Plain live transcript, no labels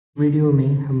Video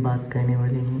में हम बात करने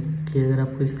वाले हैं कि अगर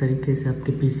आपको इस तरीके से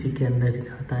आपके पीसी के अंदर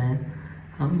दिखाता है,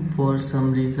 हम for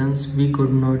some reasons we could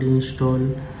not install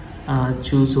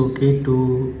choose okay to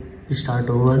start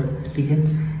over, ठीक है।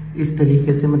 इस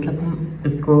तरीके से मतलब हम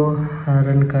इसको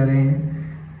रन कर रहे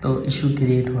हैं तो इशू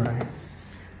क्रिएट हो रहा है।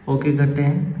 ओके करते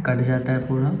हैं, कट जाता है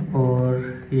पूरा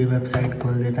और ये वेबसाइट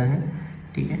खोल देता है,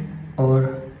 ठीक है। और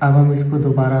अब हम इसको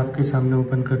दोबारा आपके सामने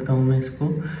ओपन करता हूँ। मैं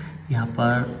इसको यहाँ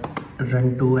पर रन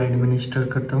टू एडमिनिस्टर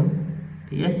करता हूँ,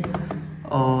 ठीक है,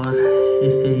 और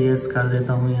इसे यस कर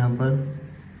देता हूँ यहाँ पर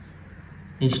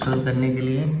इंस्टॉल करने के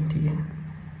लिए, ठीक है।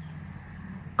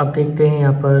 अब देखते हैं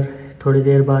यहाँ पर थोड़ी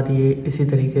देर बाद ये इसी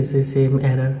तरीके से सेम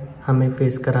एरर हमें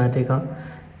फेस करा देगा,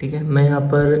 ठीक है। मैं यहाँ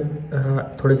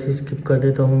पर थोड़ी सी स्किप कर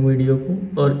देता हूँ वीडियो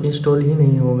को और इंस्टॉल ही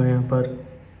नहीं होगा यहाँ पर,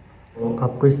 तो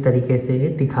आपको इस तरीके से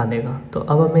ये दिखा देगा। तो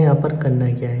अब हमें यहाँ पर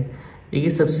करना क्या है, देखिए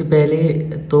सबसे पहले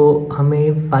तो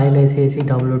हमें फ़ाइल ऐसी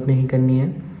डाउनलोड नहीं करनी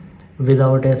है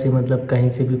विदाउट ऐसे, मतलब कहीं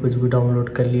से भी कुछ भी डाउनलोड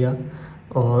कर लिया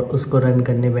और उसको रन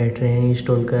करने बैठ रहे हैं,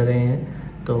 इंस्टॉल कर रहे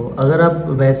हैं। तो अगर आप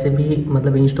वैसे भी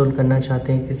मतलब इंस्टॉल करना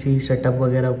चाहते हैं किसी सेटअप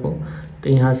वगैरह को तो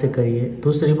यहाँ से करिए।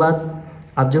 दूसरी बात,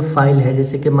 आप जो फाइल है,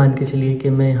 जैसे कि मान के चलिए कि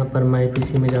मैं यहाँ पर माई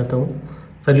पीसी में जाता हूँ,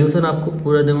 सोल्यूशन आपको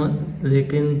पूरा दूँगा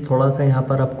लेकिन थोड़ा सा यहाँ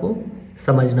पर आपको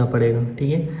समझना पड़ेगा, ठीक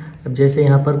है। अब जैसे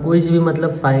यहाँ पर कोई सी भी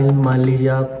मतलब फाइल मान लीजिए,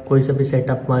 आप कोई सा भी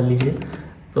सेटअप मान लीजिए,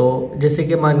 तो जैसे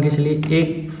कि मान के चलिए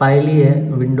एक फ़ाइल ही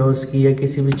है विंडोज़ की या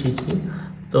किसी भी चीज़ की,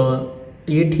 तो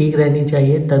ये ठीक रहनी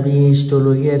चाहिए तभी इंस्टॉल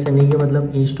होगी। ऐसा नहीं कि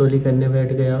मतलब इंस्टॉल ही करने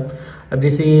बैठ गए आप। अब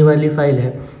जैसे ये वाली फ़ाइल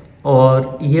है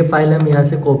और ये फ़ाइल हम यहाँ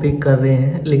से कॉपी कर रहे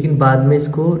हैं लेकिन बाद में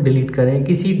इसको डिलीट करें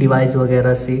किसी डिवाइस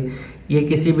वगैरह से या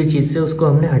किसी भी चीज़ से, उसको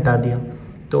हमने हटा दिया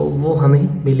तो वो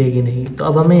हमें मिलेगी नहीं। तो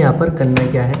अब हमें यहाँ पर करना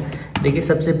क्या है, देखिए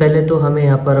सबसे पहले तो हमें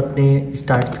यहाँ पर अपने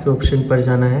स्टार्ट्स के ऑप्शन पर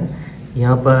जाना है।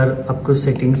 यहाँ पर आपको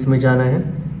सेटिंग्स में जाना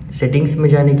है। सेटिंग्स में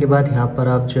जाने के बाद यहाँ पर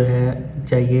आप जो है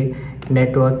जाइए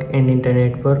नेटवर्क एंड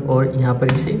इंटरनेट पर और यहाँ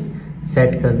पर इसे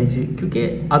सेट कर दीजिए, क्योंकि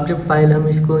अब जब फाइल हम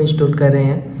इसको इंस्टॉल कर रहे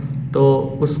हैं तो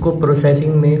उसको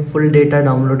प्रोसेसिंग में फुल डेटा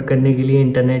डाउनलोड करने के लिए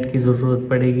इंटरनेट की ज़रूरत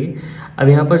पड़ेगी। अब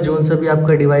यहाँ पर जो सा भी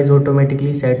आपका डिवाइस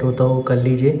ऑटोमेटिकली सेट होता हो कर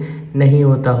लीजिए, नहीं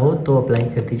होता हो तो अप्लाई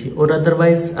कर दीजिए। और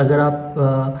अदरवाइज़ अगर आप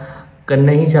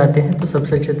करना ही चाहते हैं तो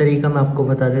सबसे अच्छा तरीका मैं आपको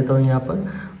बता देता हूँ यहाँ पर,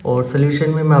 और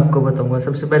सोल्यूशन में मैं आपको बताऊँगा।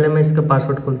 सबसे पहले मैं इसका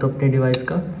पासवर्ड खोलता हूँ अपने डिवाइस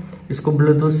का, इसको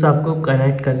ब्लूटूथ से आपको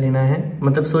कनेक्ट कर लेना है,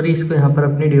 मतलब सॉरी इसको यहाँ पर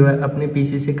अपने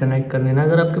पीसी से कनेक्ट कर लेना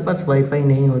अगर आपके पास वाईफाई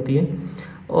नहीं होती है,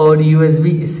 और यूएसबी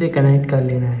इससे कनेक्ट कर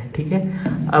लेना है, ठीक है।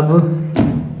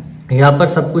 अब यहाँ पर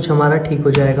सब कुछ हमारा ठीक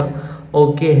हो जाएगा,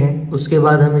 ओके है। उसके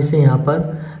बाद हम इसे यहाँ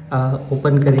पर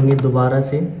ओपन करेंगे दोबारा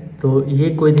से, तो ये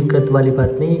कोई दिक्कत वाली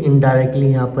बात नहीं, इनडायरेक्टली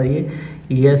यहाँ पर ये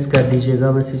यस कर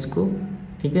दीजिएगा बस इसको,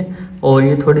 ठीक है। और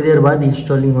ये थोड़ी देर बाद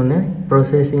इंस्टॉलिंग होने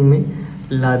प्रोसेसिंग में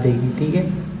ला देगी, ठीक है।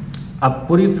 अब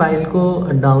पूरी फाइल को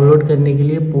डाउनलोड करने के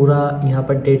लिए पूरा यहाँ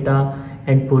पर डेटा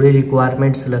एंड पूरी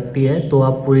रिक्वायरमेंट्स लगती है, तो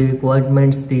आप पूरी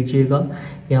रिक्वायरमेंट्स दीजिएगा।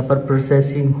 यहाँ पर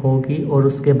प्रोसेसिंग होगी और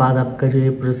उसके बाद आपका जो ये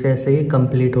प्रोसेस है ये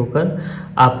कंप्लीट होकर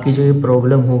आपकी जो ये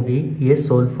प्रॉब्लम होगी ये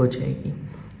सॉल्व हो जाएगी,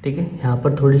 ठीक है। यहाँ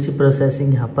पर थोड़ी सी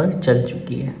प्रोसेसिंग यहाँ पर चल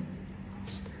चुकी है,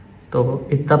 तो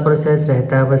इतना प्रोसेस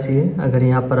रहता है बस ये। अगर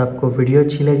यहाँ पर आपको वीडियो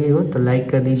अच्छी लगी हो तो लाइक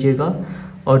कर दीजिएगा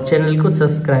और चैनल को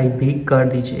सब्सक्राइब भी कर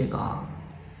दीजिएगा।